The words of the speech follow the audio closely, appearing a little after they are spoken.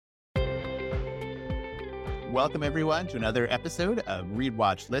Welcome, everyone, to another episode of Read,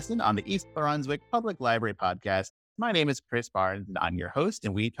 Watch, Listen on the East Brunswick Public Library podcast. My name is Chris Barnes, and I'm your host,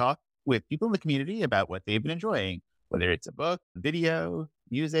 and we talk with people in the community about what they've been enjoying, whether it's a book, video,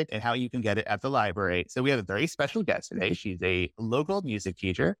 music, and how you can get it at the library. So we have a very special guest today. She's a local music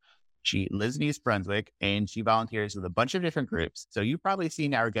teacher. She lives in East Brunswick, and she volunteers with a bunch of different groups. So you've probably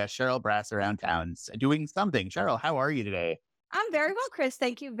seen our guest, Cheryl Brass, around town doing something. Cheryl, how are you today? I'm very well, Chris.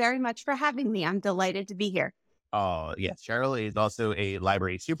 Thank you very much for having me. I'm delighted to be here. Oh, yes. Cheryl is also a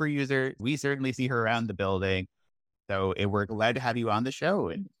library super user. We certainly see her around the building. So we're glad to have you on the show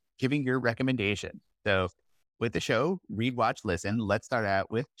and giving your recommendation. So with the show, Read, Watch, Listen, let's start out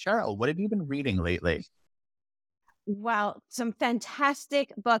with Cheryl. What have you been reading lately? Well, some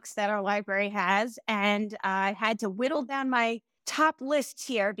fantastic books that our library has. And I had to whittle down my top list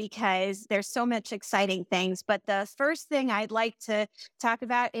here because there's so much exciting things. But the first thing I'd like to talk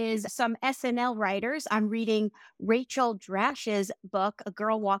about is some SNL writers. I'm reading Rachel Drash's book, A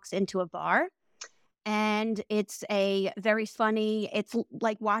Girl Walks into a Bar. And it's a very funny,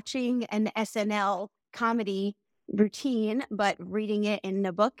 like watching an SNL comedy routine, but reading it in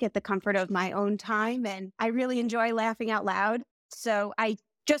a book at the comfort of my own time. And I really enjoy laughing out loud. So I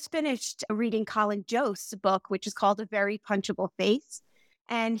just finished reading Colin Jost's book, which is called A Very Punchable Face.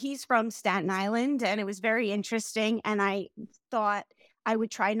 And he's from Staten Island, and it was very interesting. And I thought I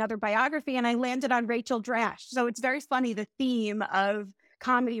would try another biography, and I landed on Rachel Drash. So it's very funny, the theme of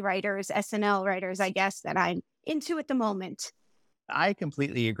comedy writers, SNL writers, I guess, that I'm into at the moment. I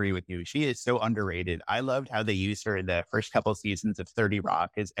completely agree with you. She is so underrated. I loved how they used her in the first couple seasons of 30 Rock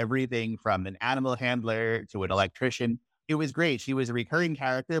as everything from an animal handler to an electrician. It was great. She was a recurring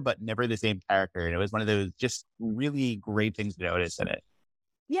character, but never the same character. And it was one of those just really great things to notice in it.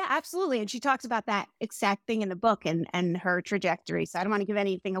 Yeah, absolutely. And she talks about that exact thing in the book and her trajectory. So I don't want to give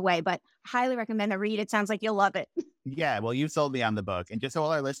anything away, but highly recommend the read. It sounds like you'll love it. Yeah, well, you sold me on the book. And just so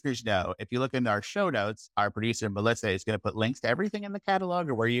all our listeners know, if you look in our show notes, our producer, Melissa, is going to put links to everything in the catalog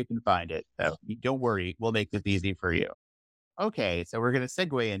or where you can find it. So don't worry, we'll make this easy for you. Okay, so we're going to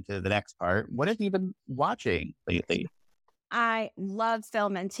segue into the next part. What have you been watching lately? I love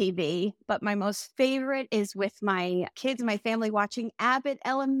film and TV, but my most favorite is with my kids and my family watching Abbott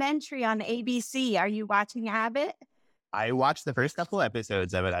Elementary on ABC. Are you watching Abbott? I watched the first couple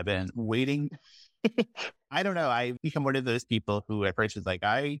episodes of it. I've been waiting. I don't know. I've become one of those people who at first was like,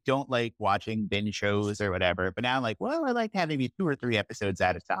 I don't like watching binge shows or whatever. But now I'm like, well, I like having maybe 2 or 3 episodes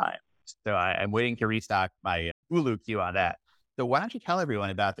at a time. So I'm waiting to restock my Hulu queue on that. So why don't you tell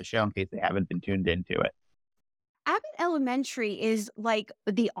everyone about the show in case they haven't been tuned into it? Abbott Elementary is like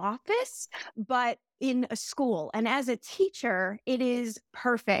The Office, but in a school. And as a teacher, it is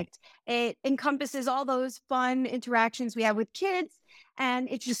perfect. It encompasses all those fun interactions we have with kids. And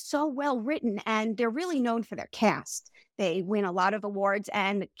it's just so well written. And they're really known for their cast. They win a lot of awards.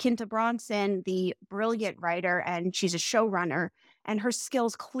 And Kinta Bronson, the brilliant writer, and she's a showrunner, and her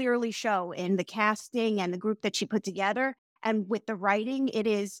skills clearly show in the casting and the group that she put together. And with the writing, it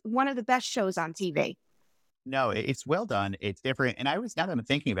is one of the best shows on TV. No, it's well done. It's different. And now that I'm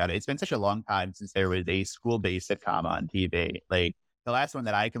thinking about it, it's been such a long time since there was a school-based sitcom on TV. Like the last one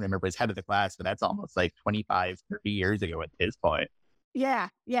that I can remember was Head of the Class, but that's almost like 25, 30 years ago at this point. Yeah,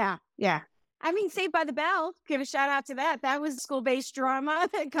 yeah, yeah. I mean, Saved by the Bell, give a shout out to that. That was school-based drama,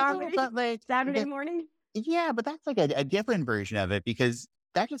 comedy, But like, Saturday morning. yeah, but that's like a different version of it because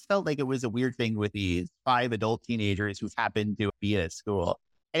that just felt like it was a weird thing with these 5 adult teenagers who happened to be at a school.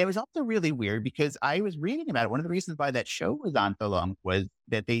 And it was also really weird because I was reading about it. One of the reasons why that show was on so long was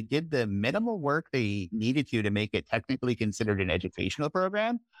that they did the minimal work they needed to make it technically considered an educational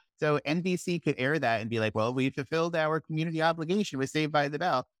program. So NBC could air that and be like, well, we fulfilled our community obligation with Saved by the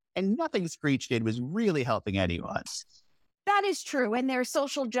Bell. And nothing Screech did was really helping anyone. That is true. And their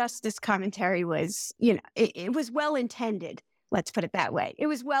social justice commentary was, it was well intended. Let's put it that way. It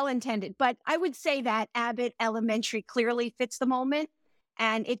was well intended. But I would say that Abbott Elementary clearly fits the moment.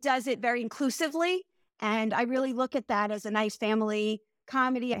 And it does it very inclusively. And I really look at that as a nice family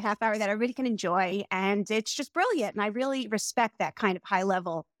comedy, a half hour that everybody can enjoy. And it's just brilliant. And I really respect that kind of high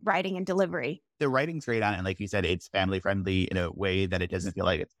level writing and delivery. The writing's great on it. And like you said, it's family friendly in a way that it doesn't feel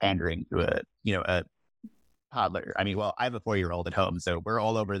like it's pandering to a toddler. I mean, well, I have a 4-year-old at home, so we're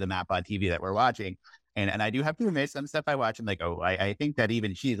all over the map on TV that we're watching. And I do have to admit, some stuff I watch, I'm like, oh, I think that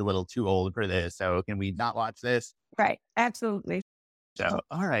even she's a little too old for this. So can we not watch this? Right. Absolutely. So,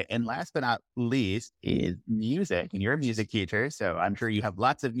 all right. And last but not least is music. And you're a music teacher, so I'm sure you have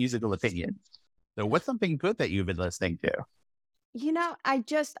lots of musical opinions. So what's something good that you've been listening to?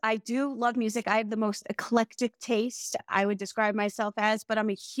 I do love music. I have the most eclectic taste, I would describe myself as, but I'm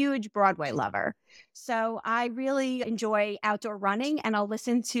a huge Broadway lover. So I really enjoy outdoor running and I'll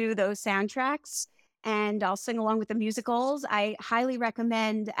listen to those soundtracks and I'll sing along with the musicals. I highly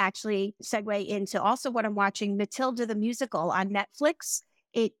recommend actually segue into also what I'm watching, Matilda the Musical on Netflix.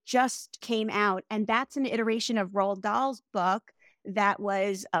 It just came out, and that's an iteration of Roald Dahl's book that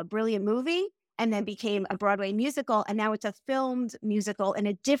was a brilliant movie and then became a Broadway musical. And now it's a filmed musical in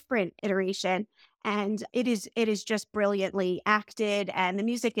a different iteration. And it is just brilliantly acted. And the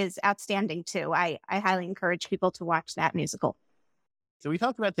music is outstanding too. I highly encourage people to watch that musical. So we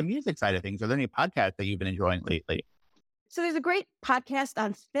talked about the music side of things. Are there any podcasts that you've been enjoying lately? So there's a great podcast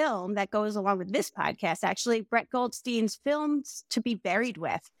on film that goes along with this podcast, actually, Brett Goldstein's Films to Be Buried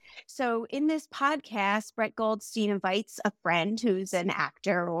With. So in this podcast, Brett Goldstein invites a friend who's an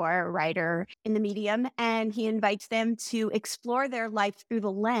actor or a writer in the medium, and he invites them to explore their life through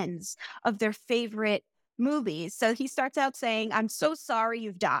the lens of their favorite movies. So he starts out saying, "I'm so sorry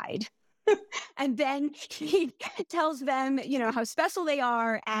you've died." And then he tells them, how special they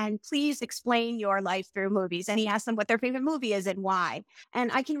are and please explain your life through movies. And he asks them what their favorite movie is and why.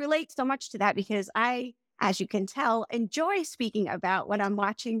 And I can relate so much to that because I, as you can tell, enjoy speaking about what I'm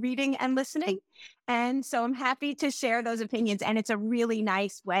watching, reading, and listening. And so I'm happy to share those opinions. And it's a really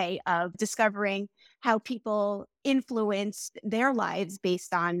nice way of discovering how people influence their lives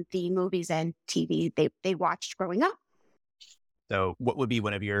based on the movies and TV they watched growing up. So what would be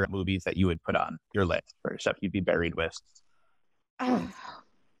one of your movies that you would put on your list for stuff you'd be buried with? Oh,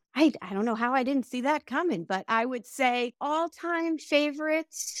 I don't know how I didn't see that coming, but I would say all-time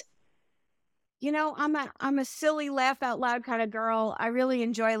favorites. I'm a silly laugh out loud kind of girl. I really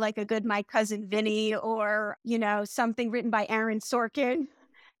enjoy like a good My Cousin Vinny or, something written by Aaron Sorkin.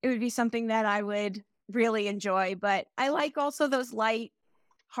 It would be something that I would really enjoy, but I like also those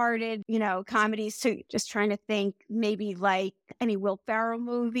light-hearted, comedies too. Just trying to think maybe like any Will Ferrell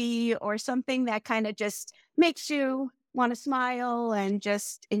movie or something that kind of just makes you want to smile and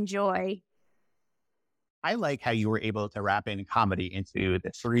just enjoy. I like how you were able to wrap in comedy into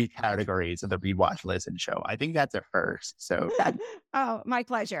the three categories of the Read, Watch, Listen show. I think that's a first. So Oh, my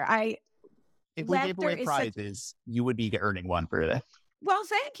pleasure. if we gave away prizes, you would be earning one for this. Well,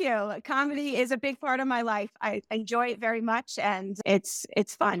 thank you. Comedy is a big part of my life. I enjoy it very much and it's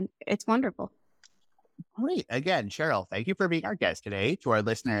fun. It's wonderful. Great. Again, Cheryl, thank you for being our guest today. To our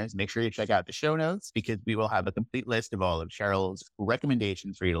listeners, make sure you check out the show notes because we will have a complete list of all of Cheryl's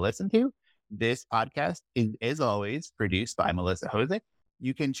recommendations for you to listen to. This podcast is, as always, produced by Melissa Hosick.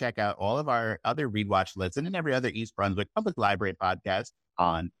 You can check out all of our other Read, Watch, Listen and every other East Brunswick Public Library podcast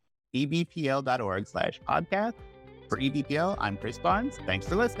on ebpl.org/podcast. For EBPL, I'm Chris Barnes. Thanks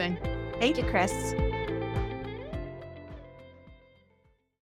for listening. Thank you, Chris.